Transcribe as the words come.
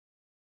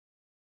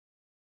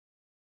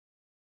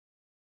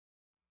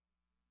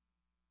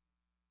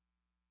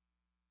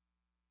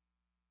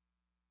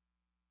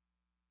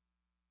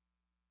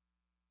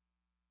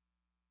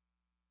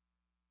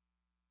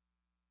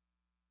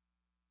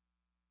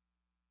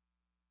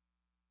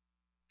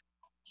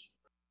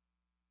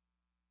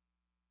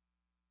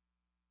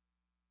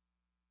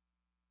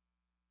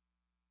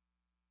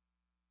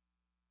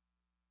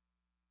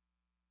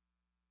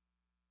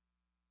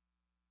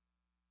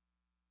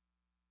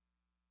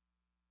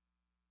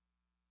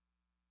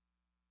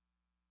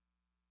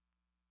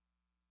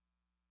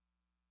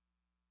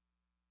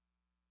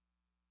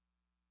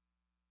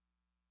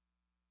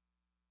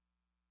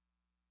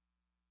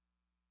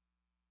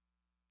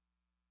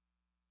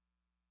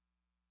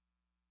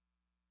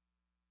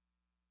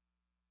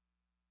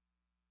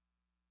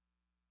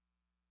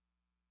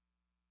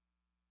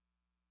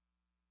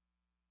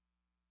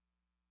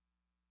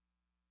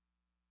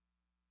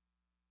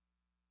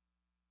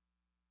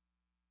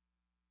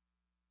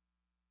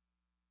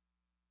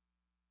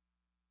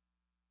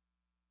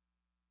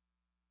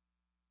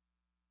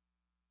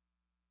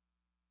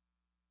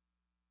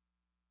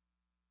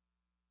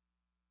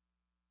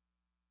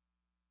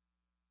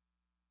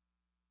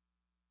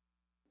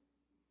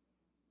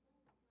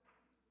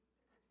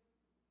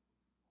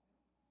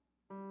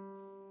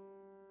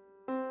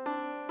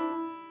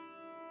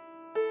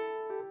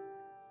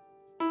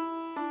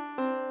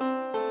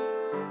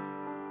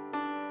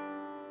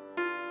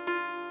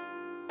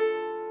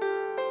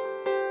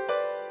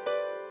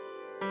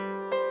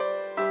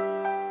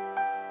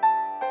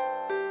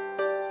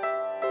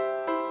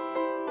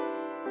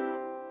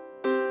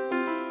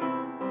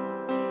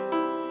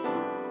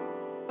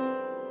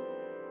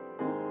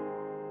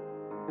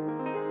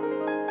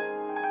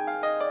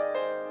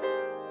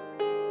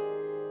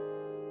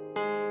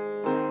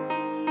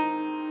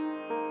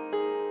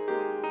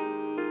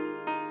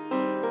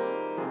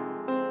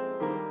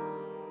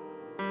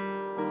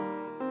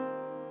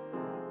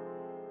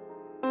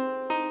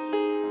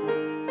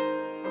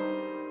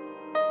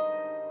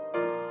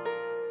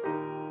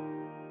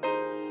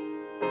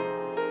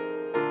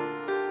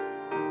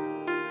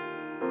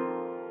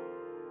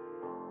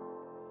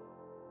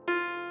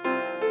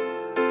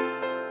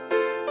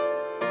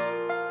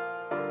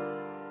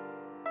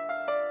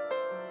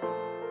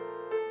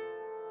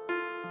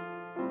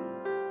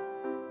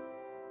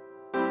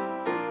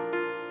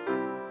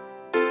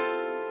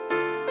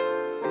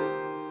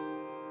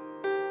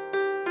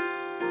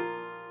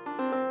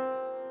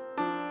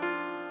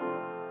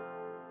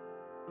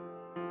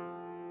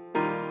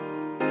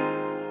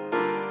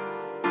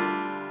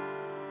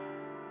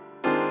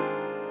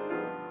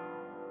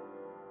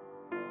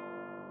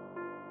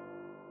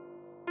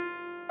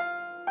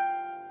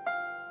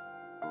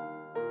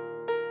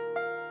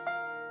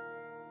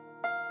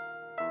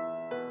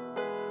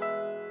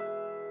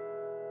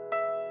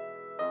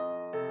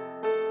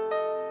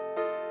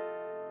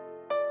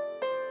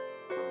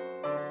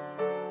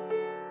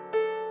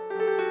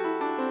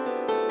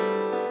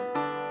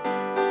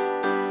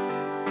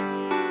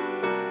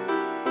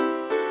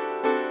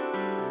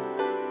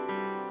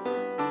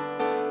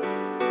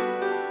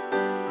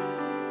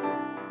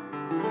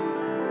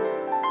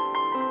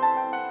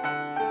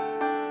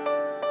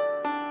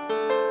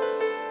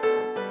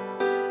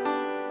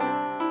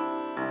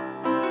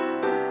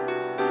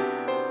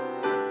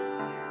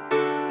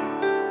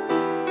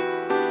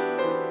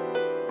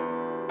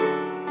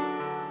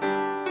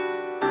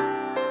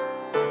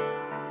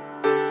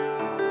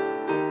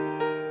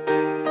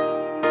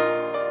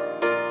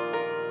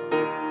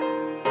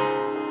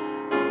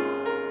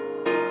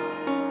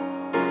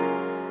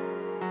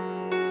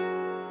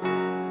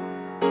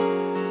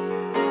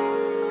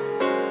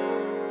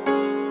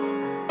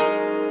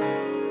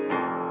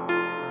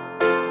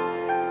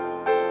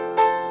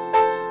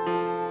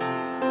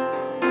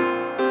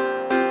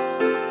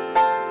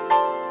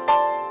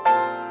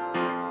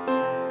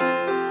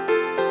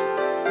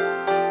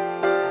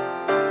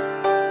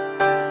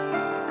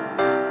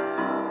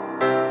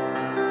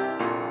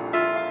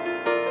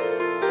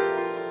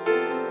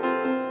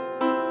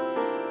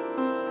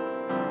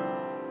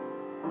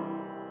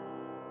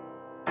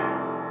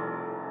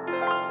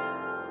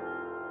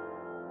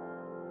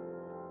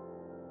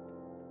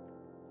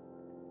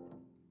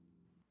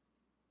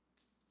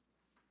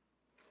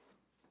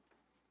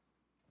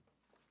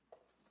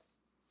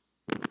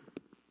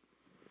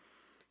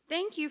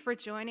Thank you for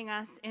joining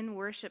us in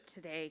worship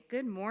today.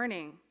 Good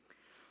morning.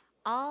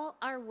 All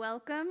are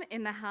welcome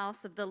in the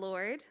house of the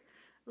Lord.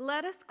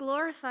 Let us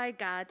glorify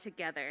God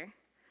together.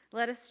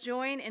 Let us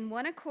join in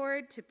one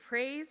accord to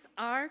praise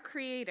our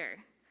Creator.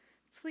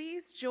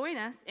 Please join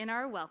us in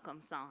our welcome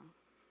song.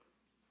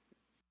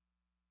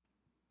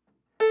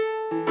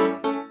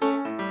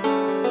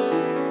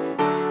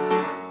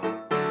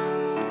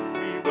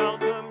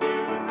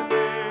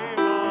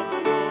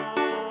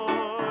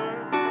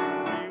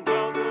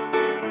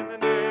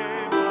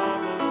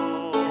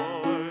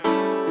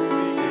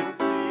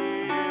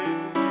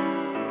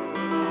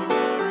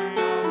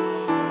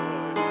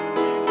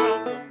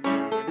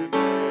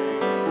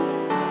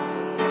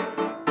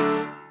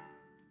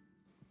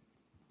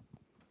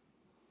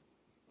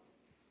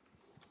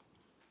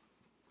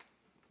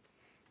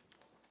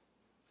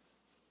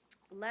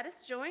 Let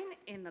us join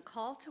in the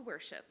call to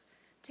worship,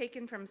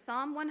 taken from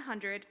Psalm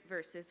 100,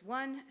 verses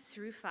 1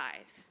 through 5.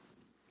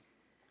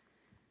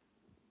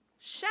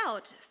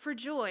 Shout for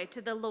joy to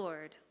the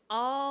Lord,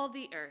 all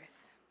the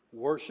earth.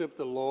 Worship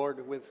the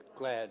Lord with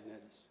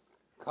gladness.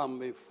 Come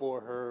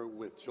before her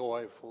with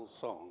joyful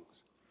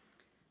songs.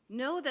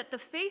 Know that the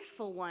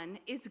faithful one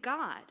is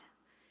God.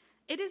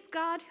 It is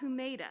God who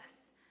made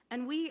us,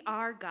 and we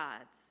are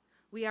God's.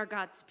 We are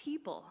God's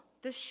people,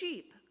 the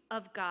sheep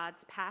of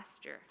God's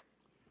pasture.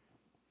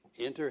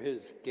 Enter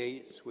his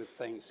gates with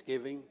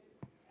thanksgiving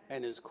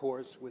and his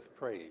courts with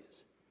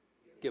praise.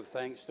 Give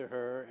thanks to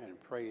her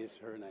and praise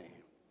her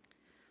name.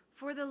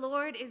 For the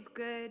Lord is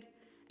good,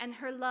 and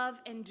her love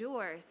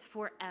endures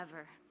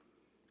forever.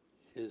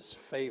 His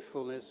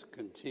faithfulness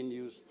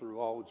continues through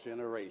all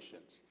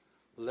generations.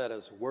 Let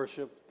us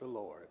worship the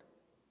Lord.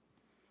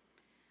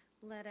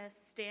 Let us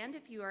stand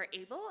if you are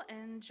able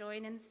and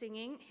join in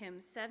singing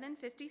hymn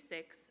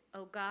 756,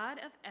 O God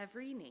of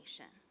every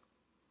nation.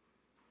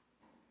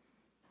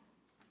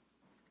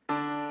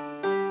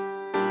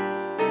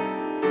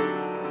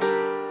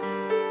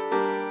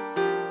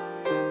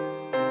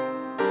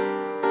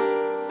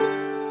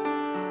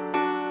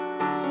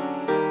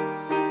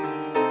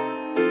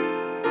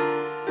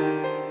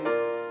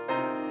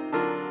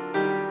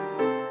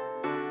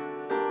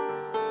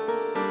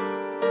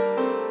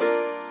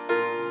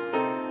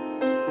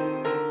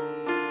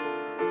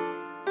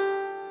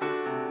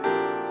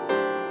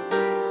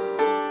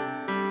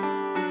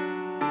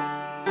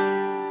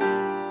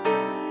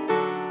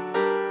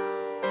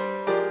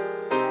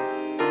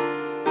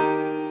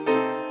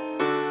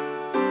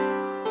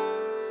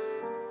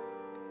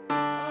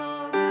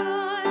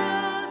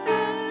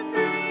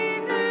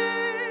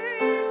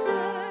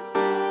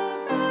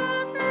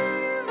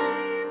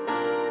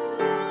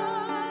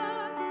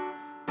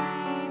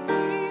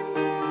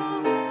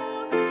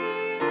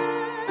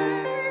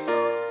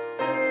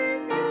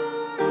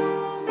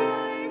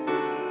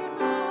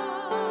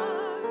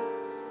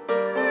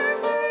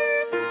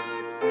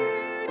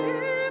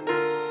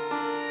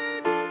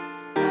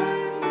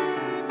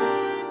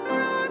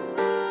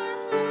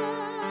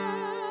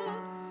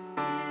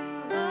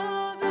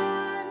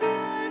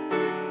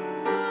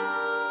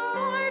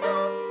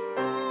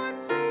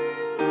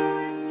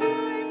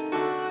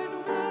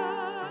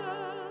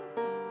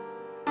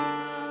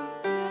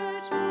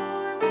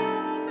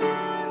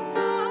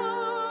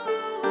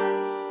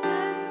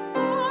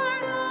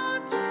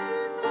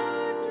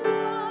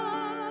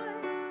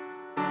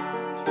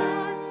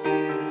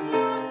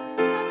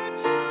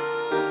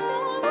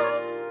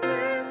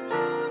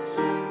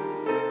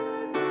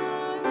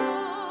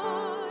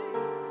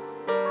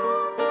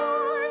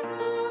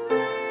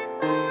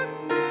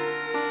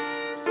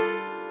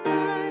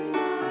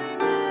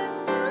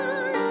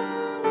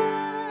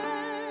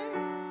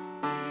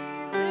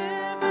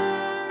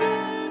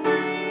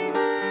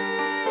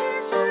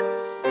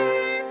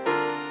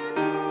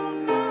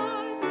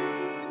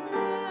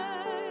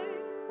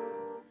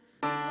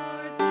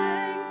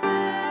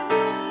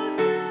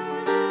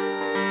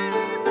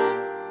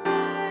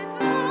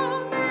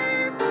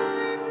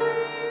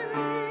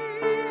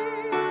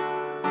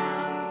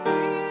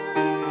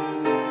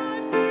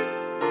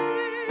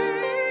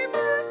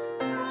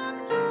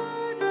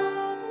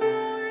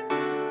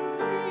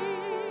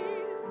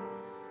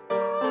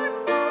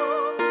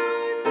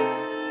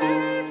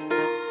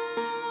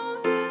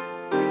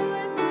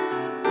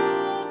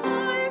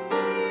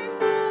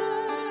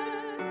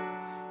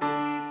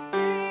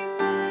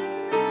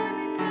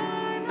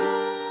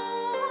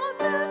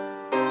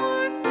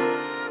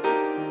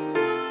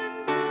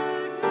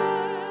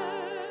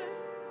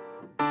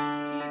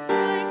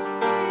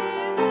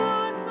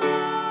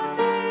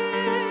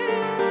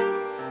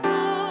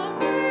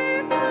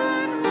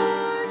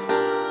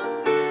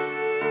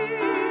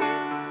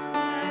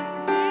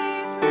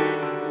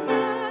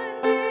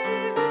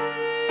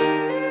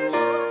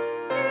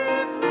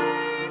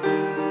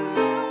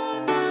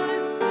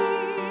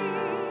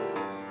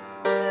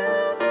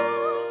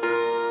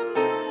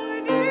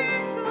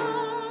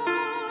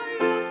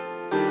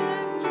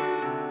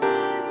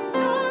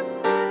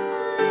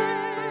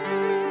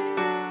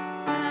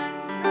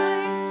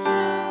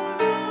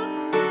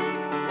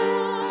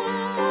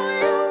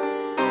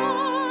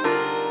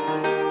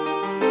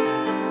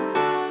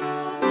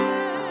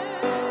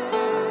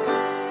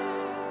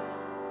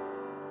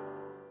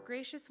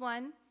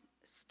 One,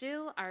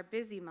 still our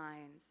busy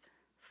minds.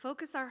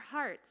 Focus our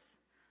hearts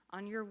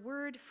on your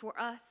word for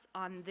us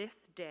on this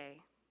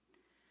day.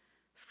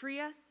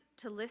 Free us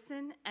to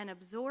listen and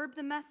absorb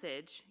the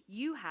message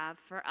you have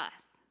for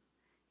us.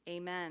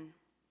 Amen.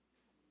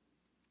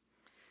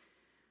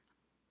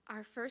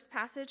 Our first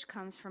passage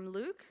comes from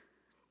Luke,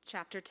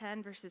 chapter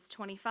 10, verses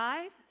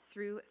 25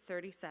 through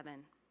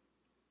 37.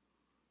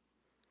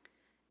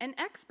 An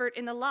expert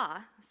in the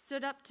law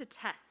stood up to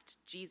test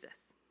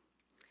Jesus.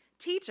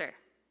 "Teacher,"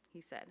 he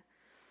said,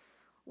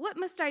 "what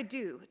must I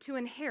do to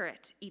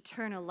inherit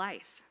eternal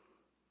life?"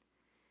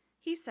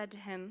 He said to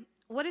him,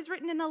 "What is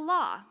written in the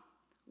law?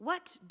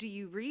 What do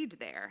you read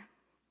there?"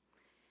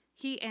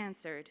 He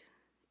answered,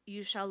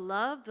 "You shall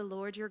love the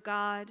Lord your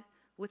God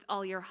with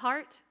all your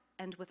heart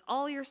and with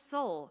all your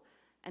soul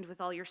and with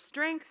all your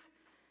strength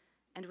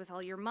and with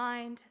all your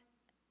mind,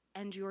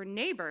 and your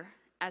neighbor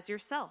as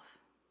yourself."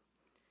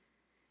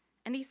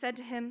 And he said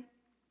to him,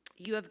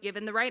 "You have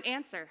given the right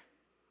answer.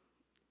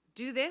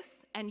 Do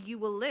this and you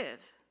will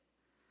live."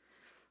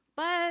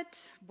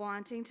 But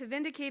wanting to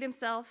vindicate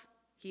himself,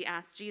 he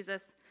asked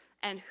Jesus,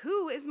 "And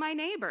who is my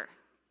neighbor?"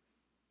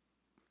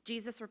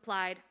 Jesus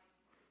replied,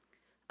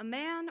 "A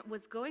man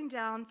was going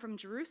down from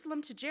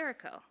Jerusalem to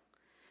Jericho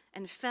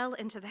and fell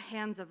into the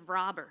hands of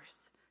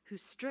robbers who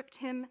stripped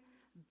him,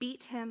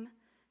 beat him,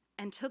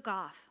 and took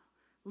off,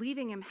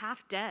 leaving him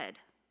half dead.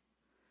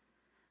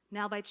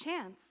 Now by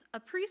chance, a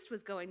priest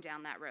was going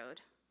down that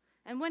road,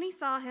 and when he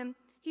saw him,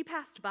 he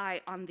passed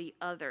by on the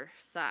other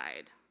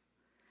side.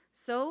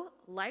 So,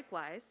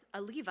 likewise,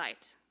 a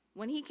Levite,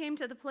 when he came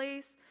to the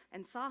place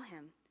and saw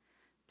him,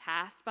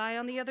 passed by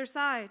on the other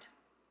side.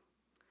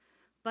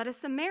 But a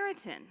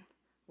Samaritan,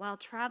 while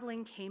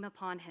traveling, came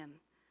upon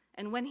him,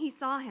 and when he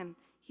saw him,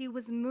 he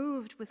was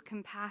moved with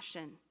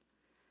compassion.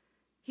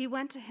 He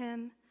went to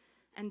him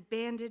and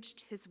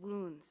bandaged his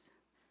wounds,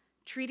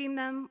 treating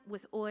them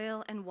with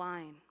oil and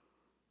wine.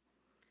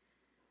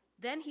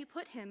 Then he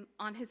put him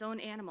on his own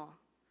animal,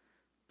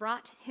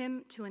 brought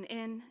him to an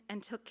inn,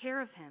 and took care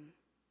of him.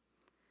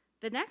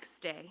 The next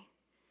day,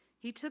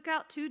 he took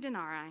out 2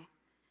 denarii,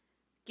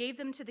 gave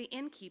them to the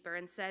innkeeper,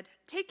 and said,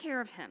 'Take care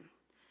of him,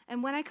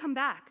 and when I come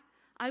back,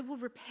 I will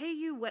repay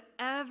you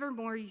whatever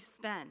more you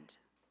spend.'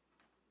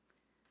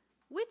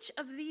 Which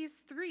of these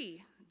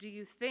 3 do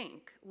you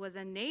think was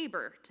a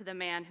neighbor to the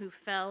man who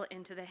fell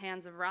into the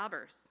hands of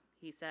robbers?"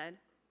 he said.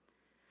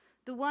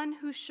 "The one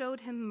who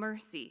showed him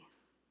mercy."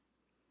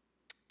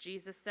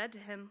 Jesus said to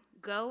him,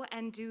 "Go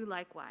and do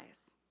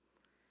likewise."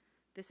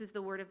 This is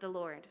the word of the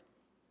Lord.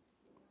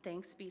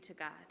 Thanks be to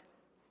God.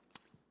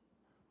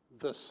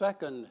 The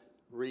second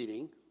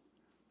reading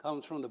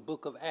comes from the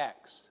book of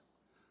Acts,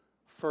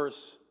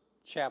 first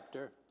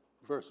chapter,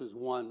 verses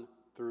 1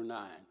 through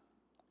 9.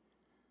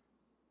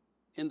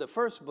 In the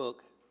first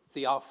book,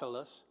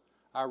 Theophilus,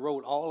 I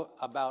wrote all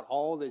about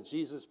all that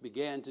Jesus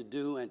began to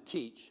do and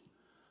teach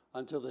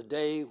until the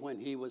day when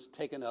he was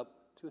taken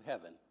up to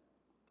heaven,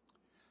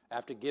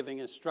 after giving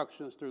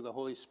instructions through the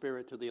Holy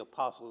Spirit to the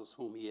apostles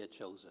whom he had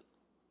chosen.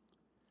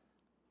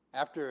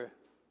 After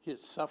his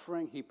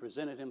suffering, he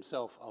presented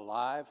himself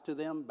alive to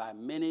them by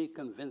many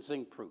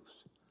convincing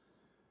proofs,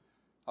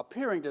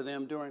 appearing to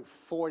them during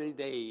 40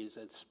 days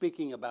and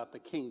speaking about the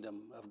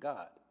kingdom of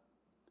God.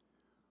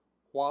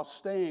 While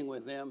staying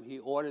with them, he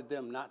ordered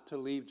them not to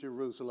leave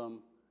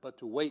Jerusalem, but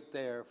to wait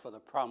there for the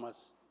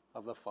promise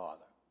of the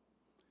Father.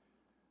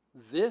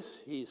 "This,"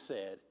 he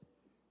said,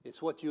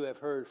 "is what you have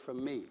heard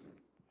from me.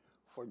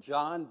 For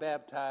John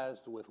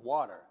baptized with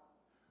water,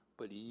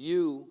 but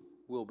you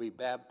will be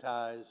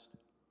baptized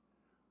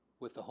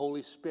with the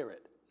Holy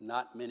Spirit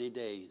not many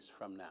days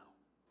from now."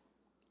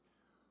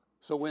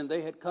 So when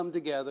they had come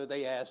together,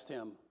 they asked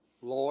him,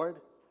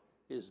 "Lord,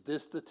 is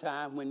this the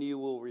time when you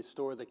will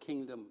restore the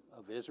kingdom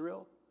of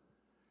Israel?"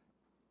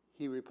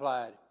 He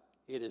replied,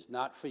 "It is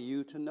not for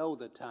you to know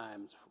the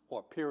times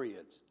or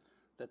periods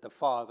that the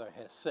Father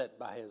has set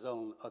by his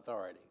own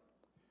authority.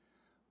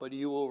 But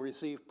you will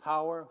receive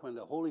power when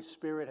the Holy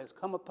Spirit has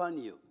come upon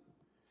you,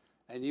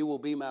 and you will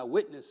be my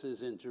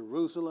witnesses in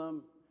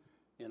Jerusalem,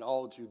 in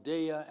all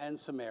Judea and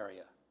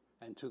Samaria,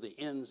 and to the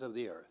ends of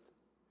the earth."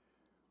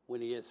 When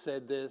he had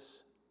said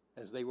this,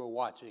 as they were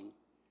watching,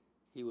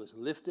 he was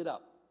lifted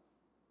up,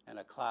 and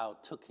a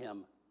cloud took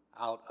him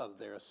out of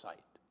their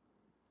sight.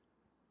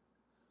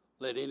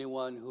 Let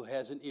anyone who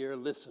has an ear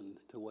listen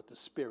to what the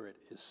Spirit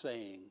is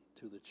saying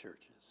to the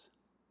churches.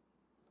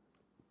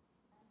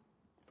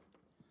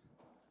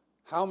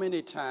 How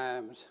many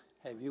times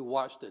have you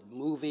watched a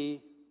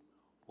movie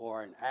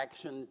or an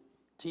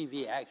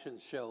TV action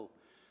show,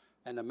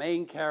 and the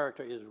main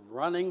character is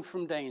running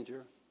from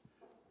danger,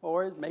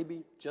 or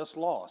maybe just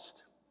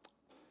lost?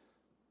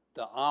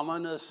 The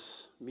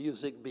ominous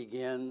music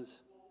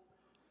begins,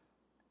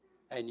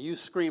 and you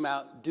scream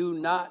out, "Do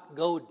not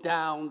go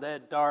down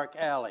that dark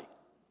alley."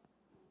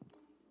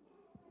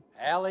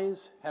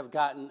 Alleys have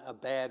gotten a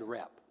bad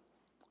rep.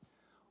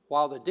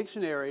 While the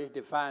dictionary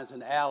defines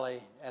an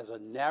alley as a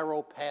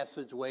narrow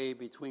passageway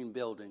between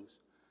buildings,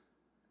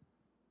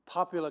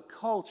 popular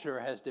culture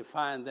has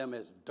defined them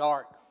as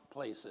dark,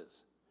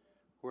 places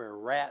where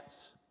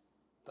rats,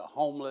 the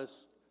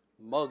homeless,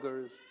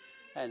 muggers,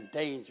 and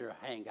danger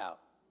hang out.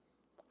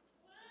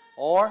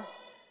 Or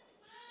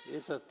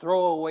it's a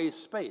throwaway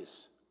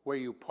space where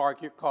you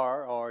park your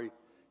car, or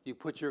you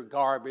put your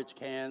garbage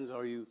cans,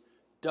 or you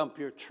dump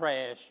your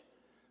trash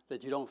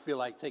that you don't feel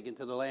like taking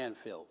to the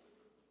landfill.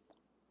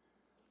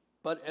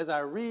 But as I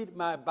read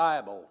my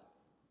Bible,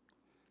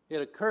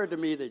 it occurred to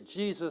me that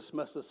Jesus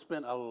must have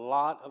spent a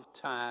lot of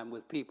time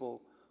with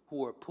people who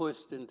were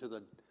pushed into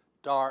the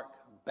dark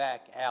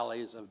back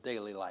alleys of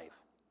daily life.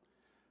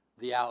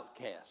 The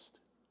outcast,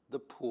 the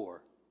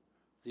poor,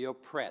 the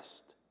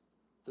oppressed,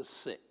 the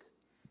sick,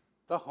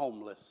 the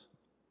homeless,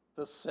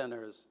 the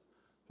sinners,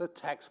 the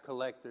tax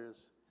collectors,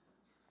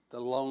 the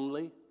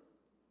lonely,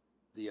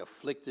 the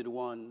afflicted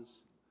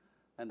ones,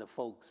 and the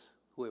folks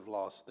who have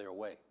lost their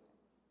way.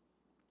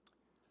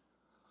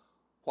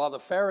 While the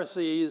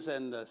Pharisees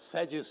and the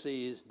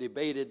Sadducees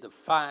debated the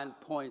fine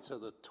points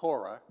of the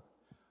Torah,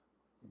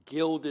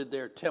 gilded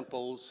their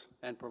temples,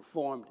 and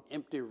performed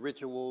empty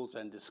rituals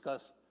and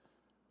discussed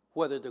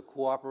whether to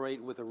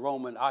cooperate with the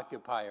Roman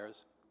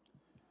occupiers,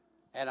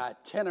 an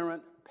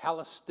itinerant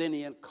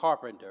Palestinian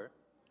carpenter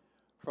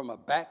from a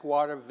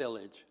backwater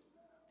village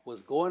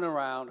was going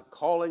around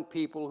calling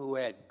people who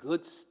had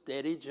good,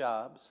 steady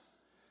jobs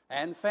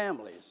and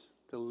families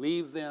to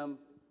leave them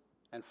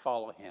and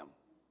follow him.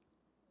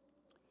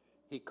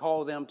 He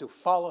called them to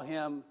follow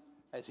him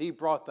as he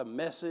brought the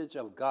message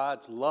of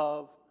God's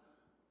love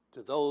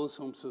to those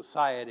whom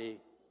society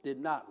did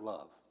not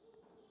love.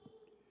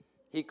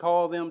 He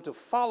called them to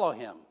follow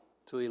him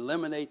to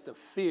eliminate the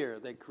fear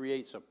that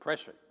creates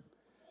oppression,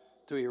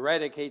 to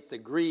eradicate the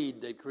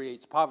greed that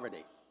creates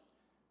poverty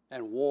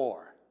and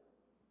war,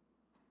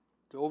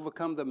 to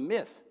overcome the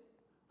myth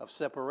of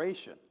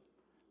separation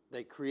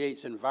that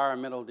creates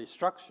environmental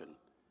destruction,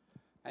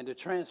 and to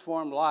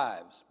transform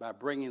lives by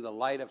bringing the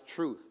light of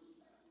truth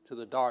to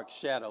the dark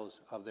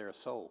shadows of their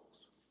souls.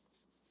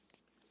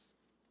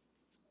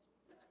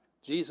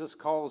 Jesus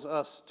calls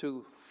us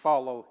to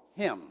follow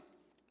him,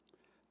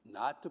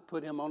 not to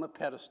put him on a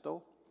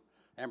pedestal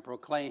and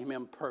proclaim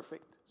him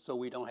perfect so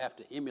we don't have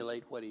to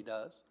emulate what he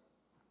does.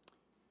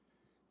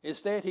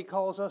 Instead, he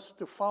calls us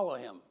to follow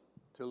him,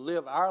 to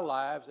live our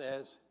lives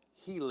as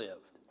he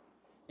lived,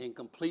 in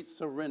complete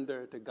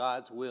surrender to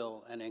God's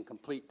will and in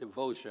complete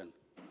devotion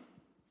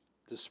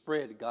to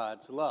spread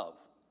God's love.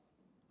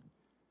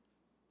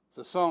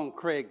 The song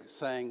Craig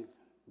sang,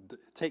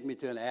 "Take Me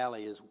to an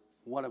Alley," is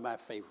one of my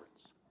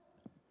favorites.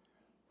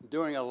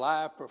 During a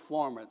live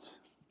performance,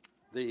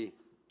 the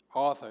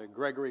author,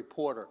 Gregory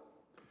Porter,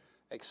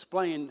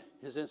 explained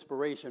his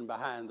inspiration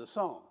behind the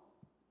song.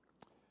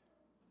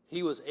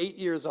 He was 8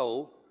 years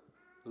old,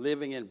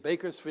 living in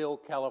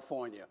Bakersfield,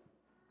 California.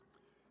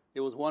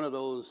 It was one of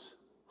those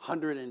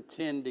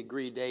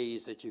 110-degree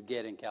days that you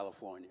get in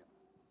California.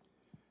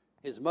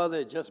 His mother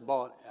had just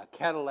bought a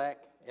Cadillac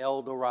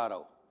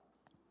Eldorado.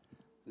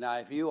 Now,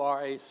 if you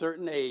are a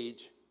certain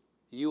age,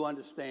 you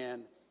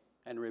understand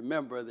and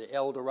remember the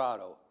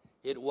Eldorado.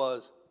 It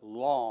was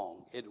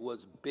long, it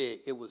was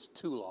big, it was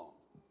too long.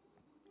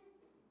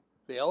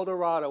 The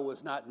Eldorado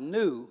was not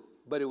new,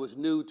 but it was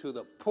new to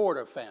the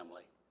Porter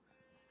family.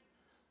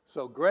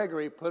 So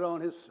Gregory put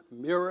on his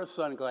mirror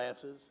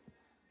sunglasses,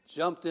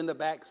 jumped in the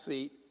back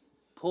seat,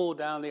 pulled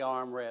down the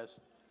armrest,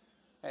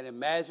 and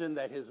imagined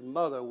that his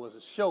mother was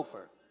a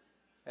chauffeur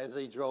as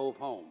they drove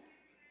home.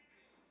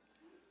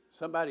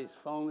 Somebody's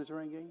phone is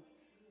ringing.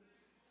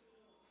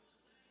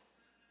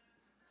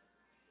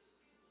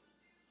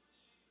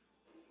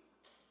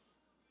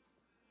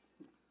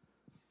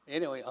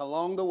 Anyway,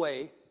 along the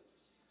way,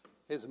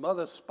 his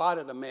mother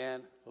spotted a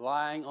man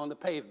lying on the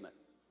pavement.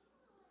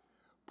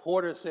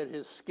 Porter said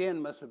his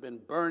skin must have been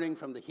burning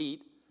from the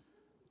heat,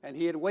 and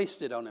he had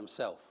wasted on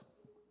himself.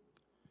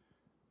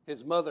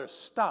 His mother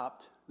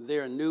stopped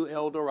their new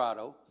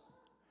Eldorado,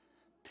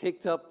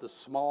 picked up the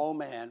small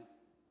man,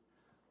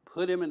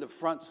 put him in the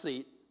front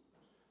seat,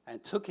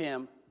 and took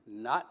him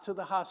not to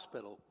the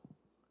hospital,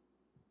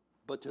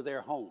 but to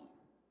their home.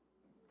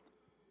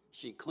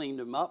 She cleaned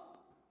him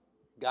up,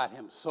 got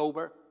him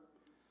sober,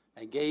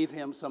 and gave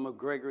him some of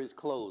Gregory's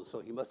clothes, so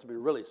he must have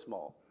been really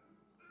small.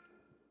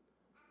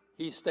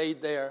 He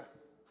stayed there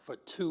for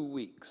 2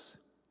 weeks.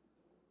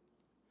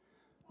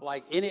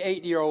 Like any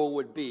 8-year-old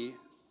would be,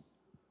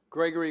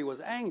 Gregory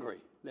was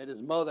angry that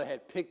his mother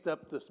had picked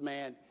up this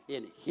man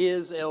in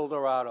his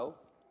Eldorado,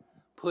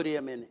 put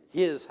him in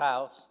his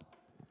house,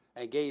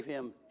 and gave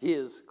him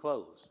his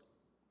clothes.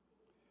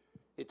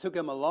 It took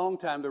him a long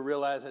time to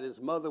realize that his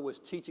mother was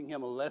teaching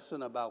him a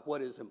lesson about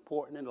what is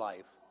important in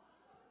life.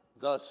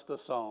 Thus the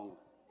song,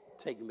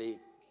 "Take Me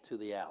to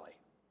the Alley."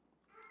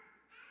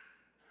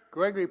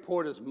 Gregory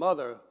Porter's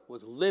mother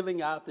was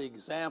living out the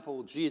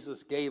example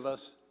Jesus gave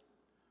us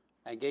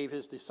and gave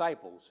his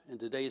disciples in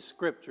today's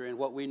scripture in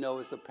what we know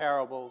as the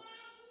parable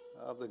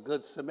of the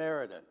Good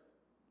Samaritan.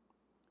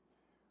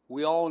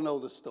 We all know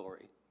the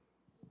story.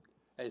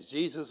 As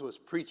Jesus was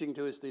preaching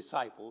to his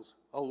disciples,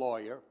 a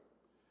lawyer,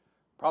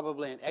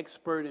 probably an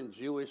expert in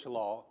Jewish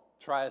law,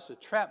 tries to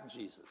trap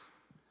Jesus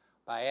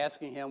by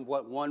asking him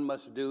what one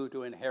must do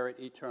to inherit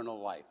eternal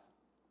life.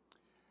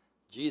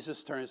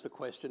 Jesus turns the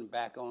question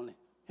back on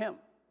him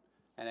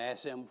and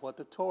asks him what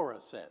the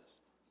Torah says.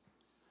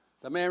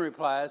 The man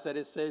replies that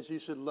it says you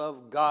should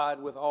love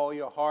God with all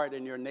your heart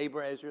and your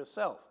neighbor as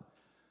yourself.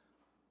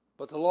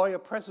 But the lawyer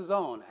presses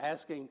on,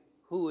 asking,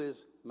 who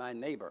is my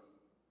neighbor?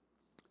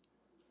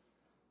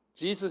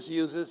 Jesus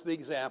uses the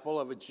example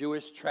of a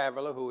Jewish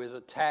traveler who is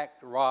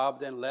attacked,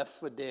 robbed, and left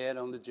for dead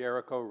on the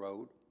Jericho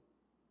road.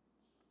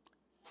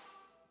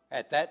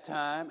 At that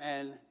time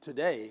and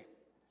today,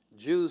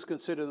 Jews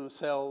consider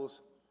themselves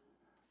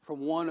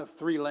from one of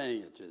three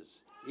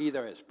lineages,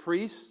 either as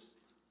priests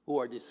who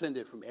are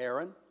descended from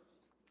Aaron,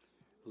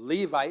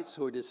 Levites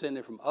who are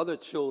descended from other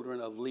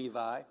children of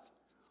Levi,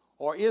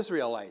 or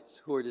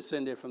Israelites who are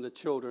descended from the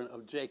children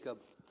of Jacob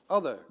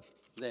other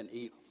than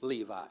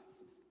Levi.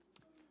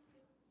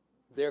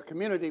 Their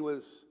community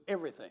was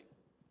everything.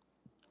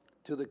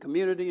 To the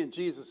community in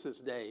Jesus'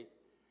 day,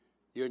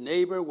 your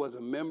neighbor was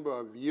a member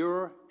of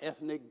your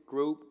ethnic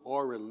group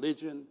or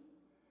religion,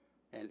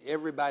 and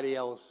everybody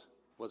else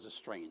was a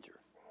stranger.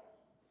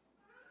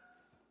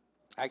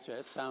 Actually,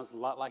 that sounds a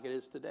lot like it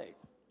is today.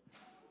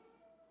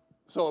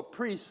 So a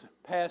priest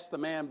passed the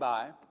man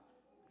by,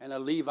 and a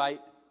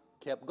Levite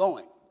kept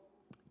going.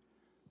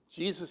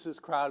 Jesus'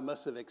 crowd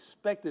must have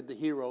expected the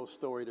hero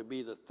story to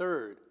be the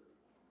third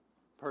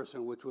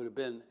person, which would have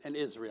been an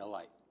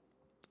Israelite.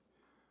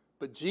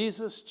 But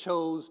Jesus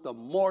chose the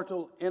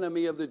mortal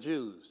enemy of the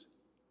Jews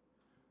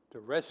to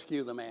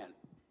rescue the man,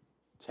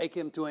 take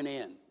him to an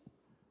inn,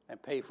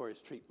 and pay for his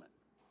treatment.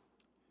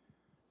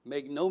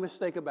 Make no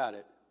mistake about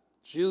it,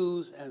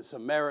 Jews and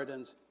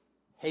Samaritans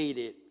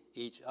hated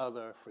each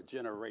other for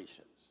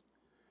generations.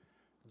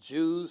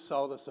 Jews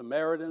saw the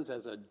Samaritans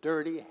as a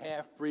dirty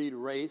half-breed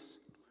race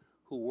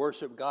who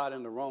worshiped God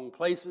in the wrong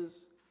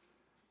places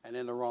and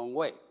in the wrong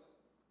way.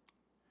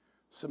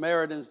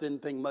 Samaritans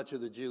didn't think much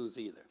of the Jews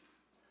either.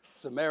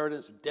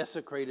 Samaritans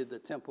desecrated the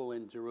temple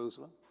in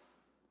Jerusalem.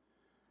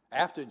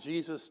 After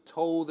Jesus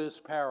told this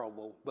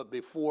parable, but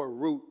before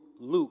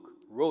Luke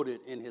wrote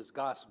it in his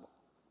gospel,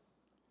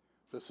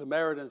 the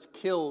Samaritans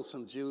killed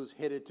some Jews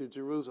headed to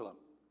Jerusalem.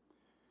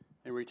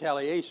 In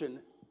retaliation,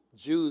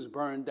 Jews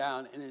burned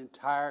down an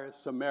entire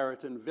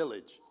Samaritan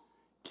village,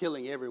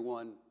 killing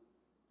everyone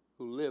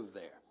who lived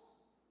there.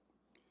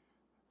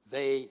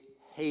 They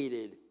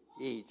hated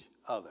each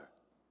other.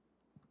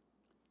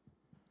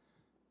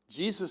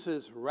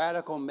 Jesus'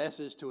 radical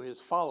message to his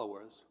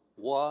followers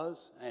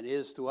was and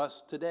is to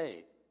us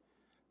today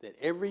that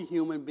every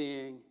human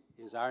being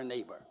is our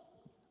neighbor,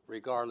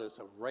 regardless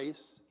of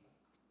race,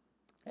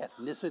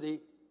 ethnicity,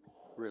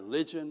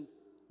 religion,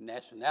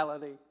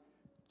 nationality,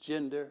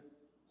 gender,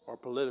 or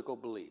political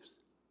beliefs.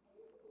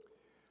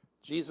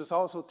 Jesus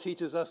also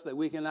teaches us that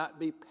we cannot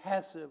be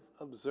passive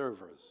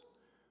observers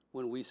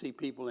when we see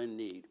people in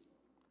need.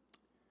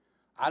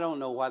 I don't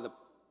know why the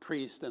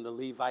priest and the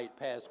Levite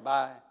passed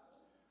by,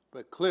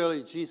 but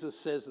clearly Jesus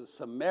says the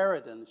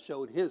Samaritan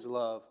showed his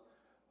love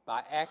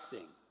by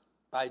acting,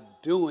 by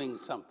doing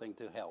something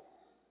to help.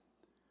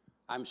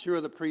 I'm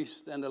sure the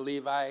priest and the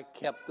Levi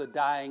kept the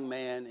dying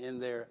man in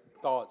their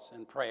thoughts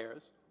and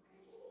prayers,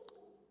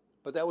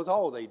 but that was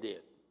all they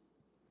did.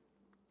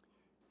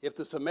 If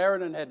the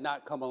Samaritan had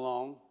not come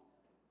along,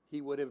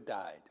 he would have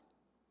died.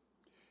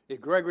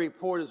 If Gregory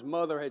Porter's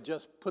mother had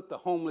just put the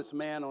homeless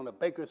man on a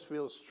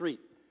Bakersfield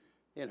street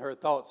in her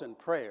thoughts and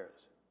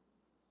prayers,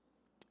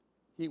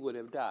 he would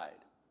have died.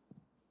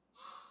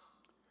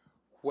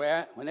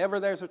 Whenever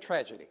there's a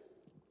tragedy,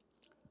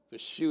 the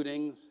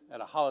shootings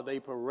at a holiday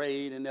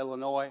parade in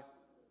Illinois,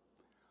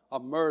 a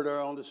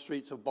murder on the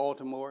streets of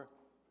Baltimore,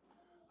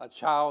 a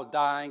child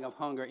dying of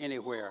hunger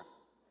anywhere,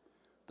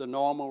 the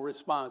normal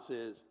response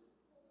is,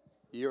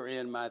 you're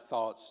in my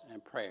thoughts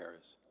and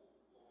prayers.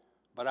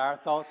 But our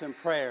thoughts and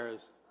prayers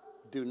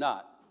do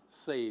not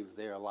save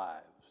their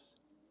lives.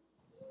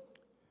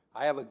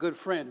 I have a good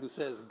friend who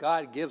says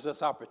God gives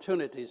us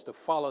opportunities to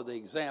follow the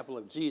example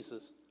of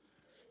Jesus,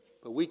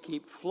 but we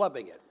keep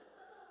flubbing it.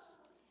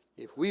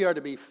 If we are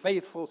to be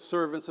faithful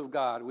servants of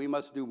God, we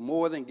must do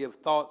more than give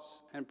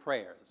thoughts and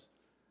prayers.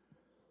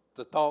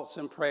 The thoughts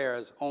and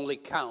prayers only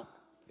count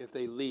if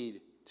they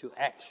lead to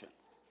action.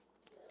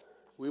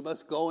 We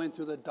must go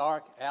into the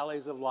dark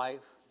alleys of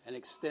life and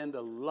extend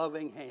a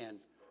loving hand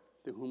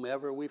to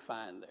whomever we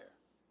find there,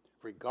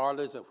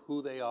 regardless of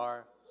who they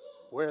are,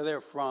 where they're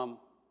from,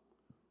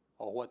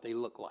 or what they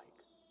look like.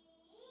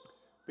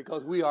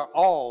 Because we are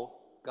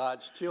all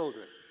God's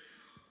children.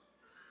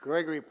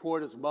 Gregory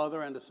Porter's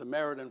mother and the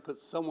Samaritan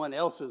put someone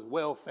else's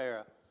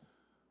welfare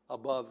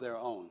above their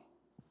own.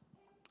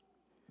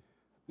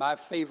 My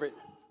favorite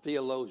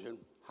theologian,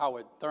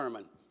 Howard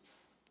Thurman,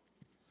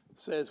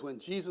 says when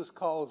Jesus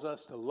calls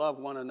us to love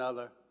one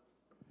another,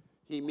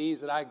 he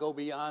means that I go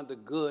beyond the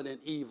good and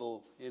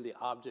evil in the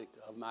object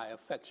of my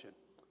affection.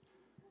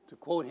 To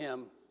quote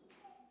him,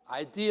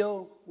 I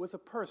deal with a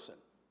person,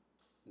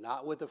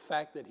 not with the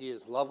fact that he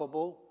is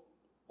lovable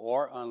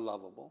or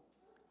unlovable,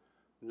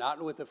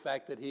 not with the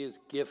fact that he is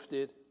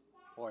gifted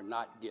or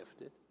not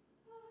gifted,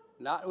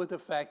 not with the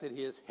fact that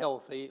he is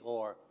healthy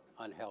or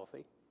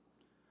unhealthy,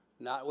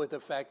 not with the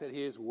fact that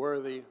he is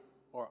worthy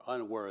or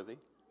unworthy,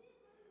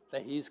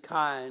 that he's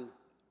kind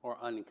or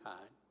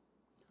unkind.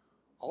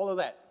 All of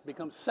that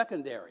becomes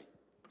secondary.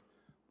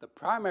 The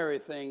primary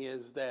thing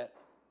is that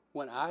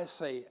when I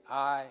say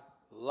I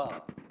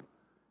love,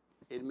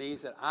 it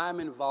means that I'm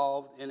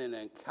involved in an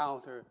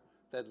encounter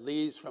that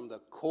leads from the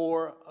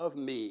core of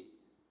me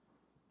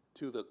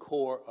to the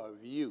core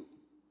of you,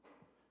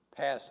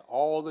 past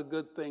all the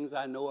good things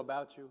I know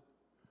about you,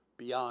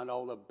 beyond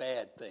all the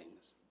bad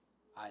things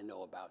I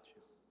know about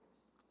you.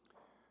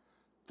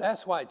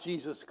 That's why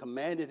Jesus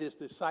commanded his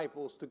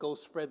disciples to go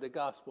spread the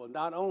gospel,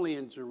 not only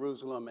in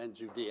Jerusalem and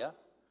Judea,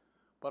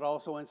 but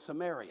also in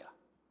Samaria.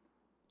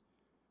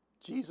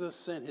 Jesus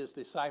sent his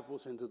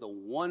disciples into the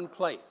one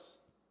place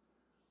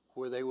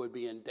where they would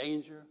be in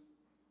danger,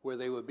 where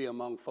they would be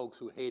among folks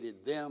who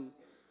hated them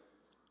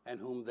and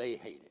whom they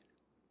hated.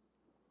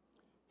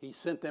 He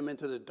sent them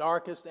into the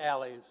darkest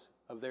alleys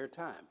of their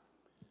time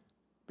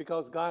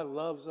because God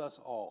loves us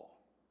all.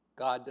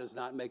 God does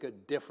not make a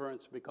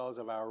difference because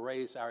of our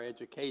race, our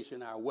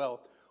education, our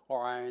wealth,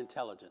 or our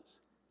intelligence.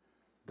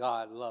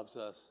 God loves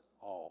us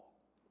all.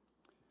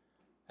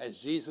 As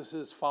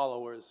Jesus'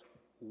 followers,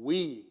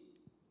 we,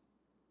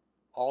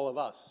 all of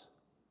us,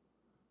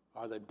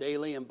 are the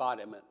daily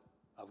embodiment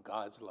of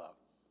God's love.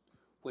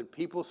 When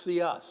people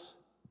see us,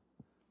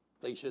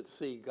 they should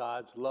see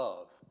God's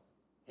love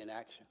in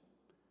action.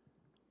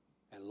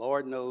 And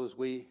Lord knows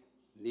we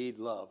need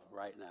love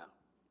right now.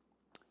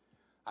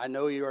 I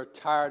know you are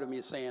tired of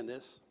me saying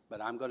this,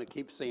 but I'm going to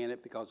keep saying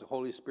it because the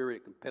Holy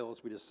Spirit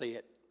compels me to say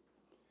it.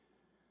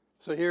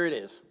 So here it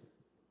is.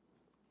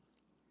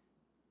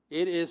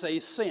 It is a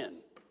sin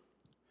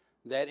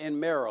that in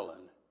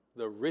Maryland,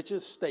 the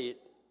richest state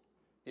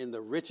in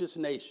the richest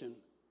nation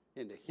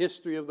in the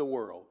history of the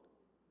world,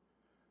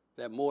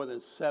 that more than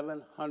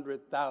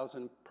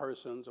 700,000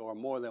 persons, or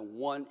more than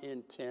 1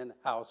 in 10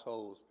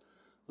 households,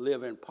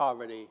 live in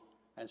poverty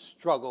and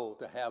struggle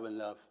to have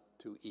enough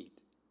to eat.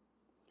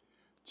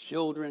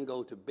 Children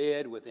go to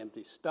bed with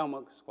empty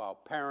stomachs while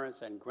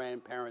parents and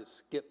grandparents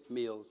skip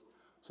meals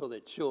so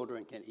that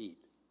children can eat.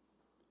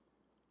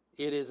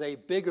 It is a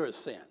bigger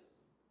sin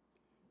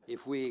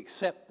if we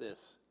accept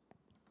this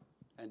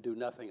and do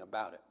nothing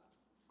about it.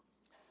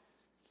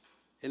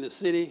 In the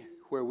city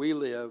where we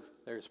live,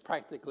 there's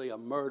practically a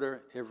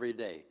murder every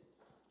day.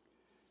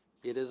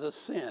 It is a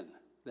sin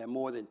that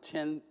more than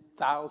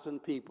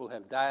 10,000 people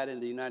have died in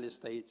the United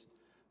States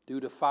due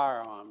to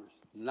firearms,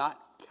 not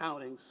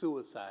counting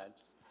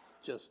suicides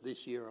just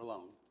this year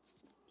alone.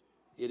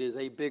 It is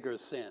a bigger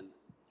sin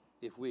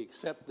if we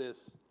accept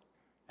this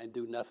and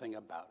do nothing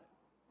about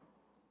it.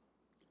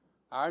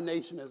 Our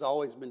nation has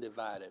always been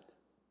divided,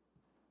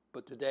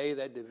 but today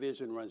that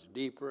division runs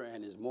deeper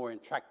and is more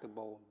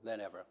intractable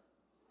than ever.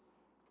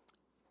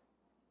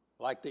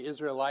 Like the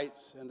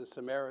Israelites and the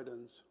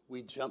Samaritans,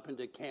 we jump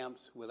into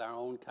camps with our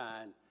own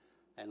kind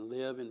and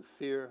live in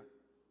fear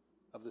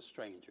of the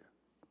stranger.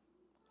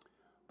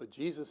 But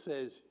Jesus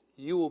says,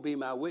 you will be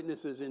my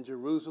witnesses in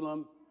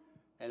Jerusalem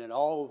and in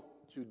all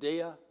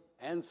Judea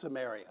and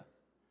Samaria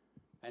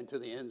and to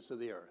the ends of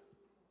the earth.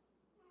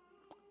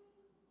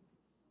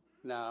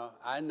 Now,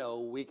 I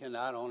know we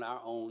cannot on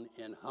our own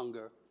end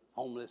hunger,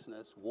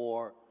 homelessness,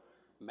 war,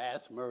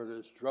 mass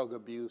murders, drug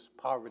abuse,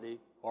 poverty,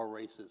 or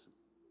racism.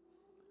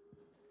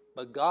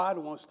 But God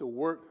wants to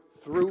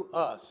work through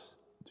us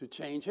to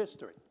change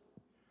history.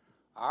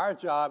 Our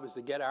job is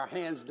to get our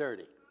hands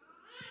dirty,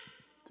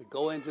 to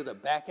go into the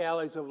back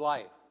alleys of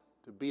life,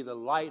 to be the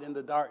light in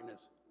the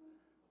darkness,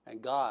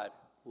 and God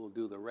will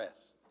do the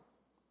rest.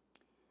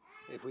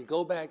 If we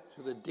go back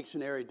to the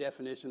dictionary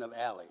definition of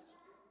alleys,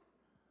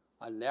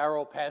 a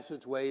narrow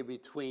passageway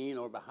between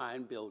or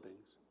behind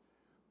buildings,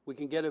 we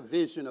can get a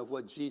vision of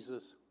what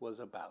Jesus was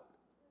about.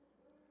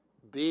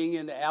 Being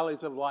in the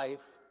alleys of life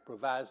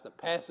provides the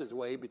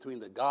passageway between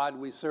the God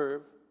we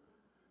serve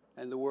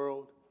and the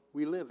world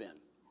we live in.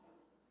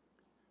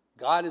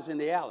 God is in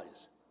the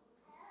alleys,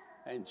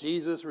 and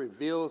Jesus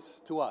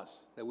reveals to us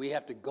that we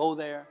have to go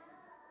there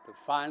to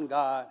find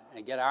God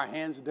and get our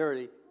hands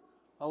dirty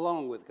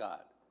along with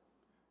God.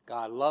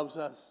 God loves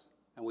us,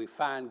 and we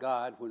find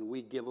God when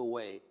we give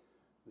away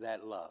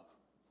that love.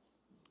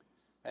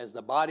 As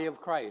the body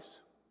of Christ,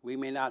 we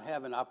may not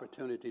have an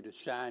opportunity to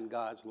shine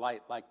God's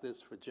light like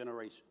this for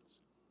generations.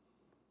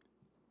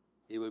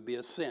 It would be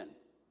a sin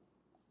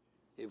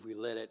if we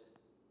let it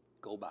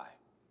go by.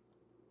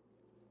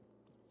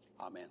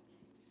 Amen.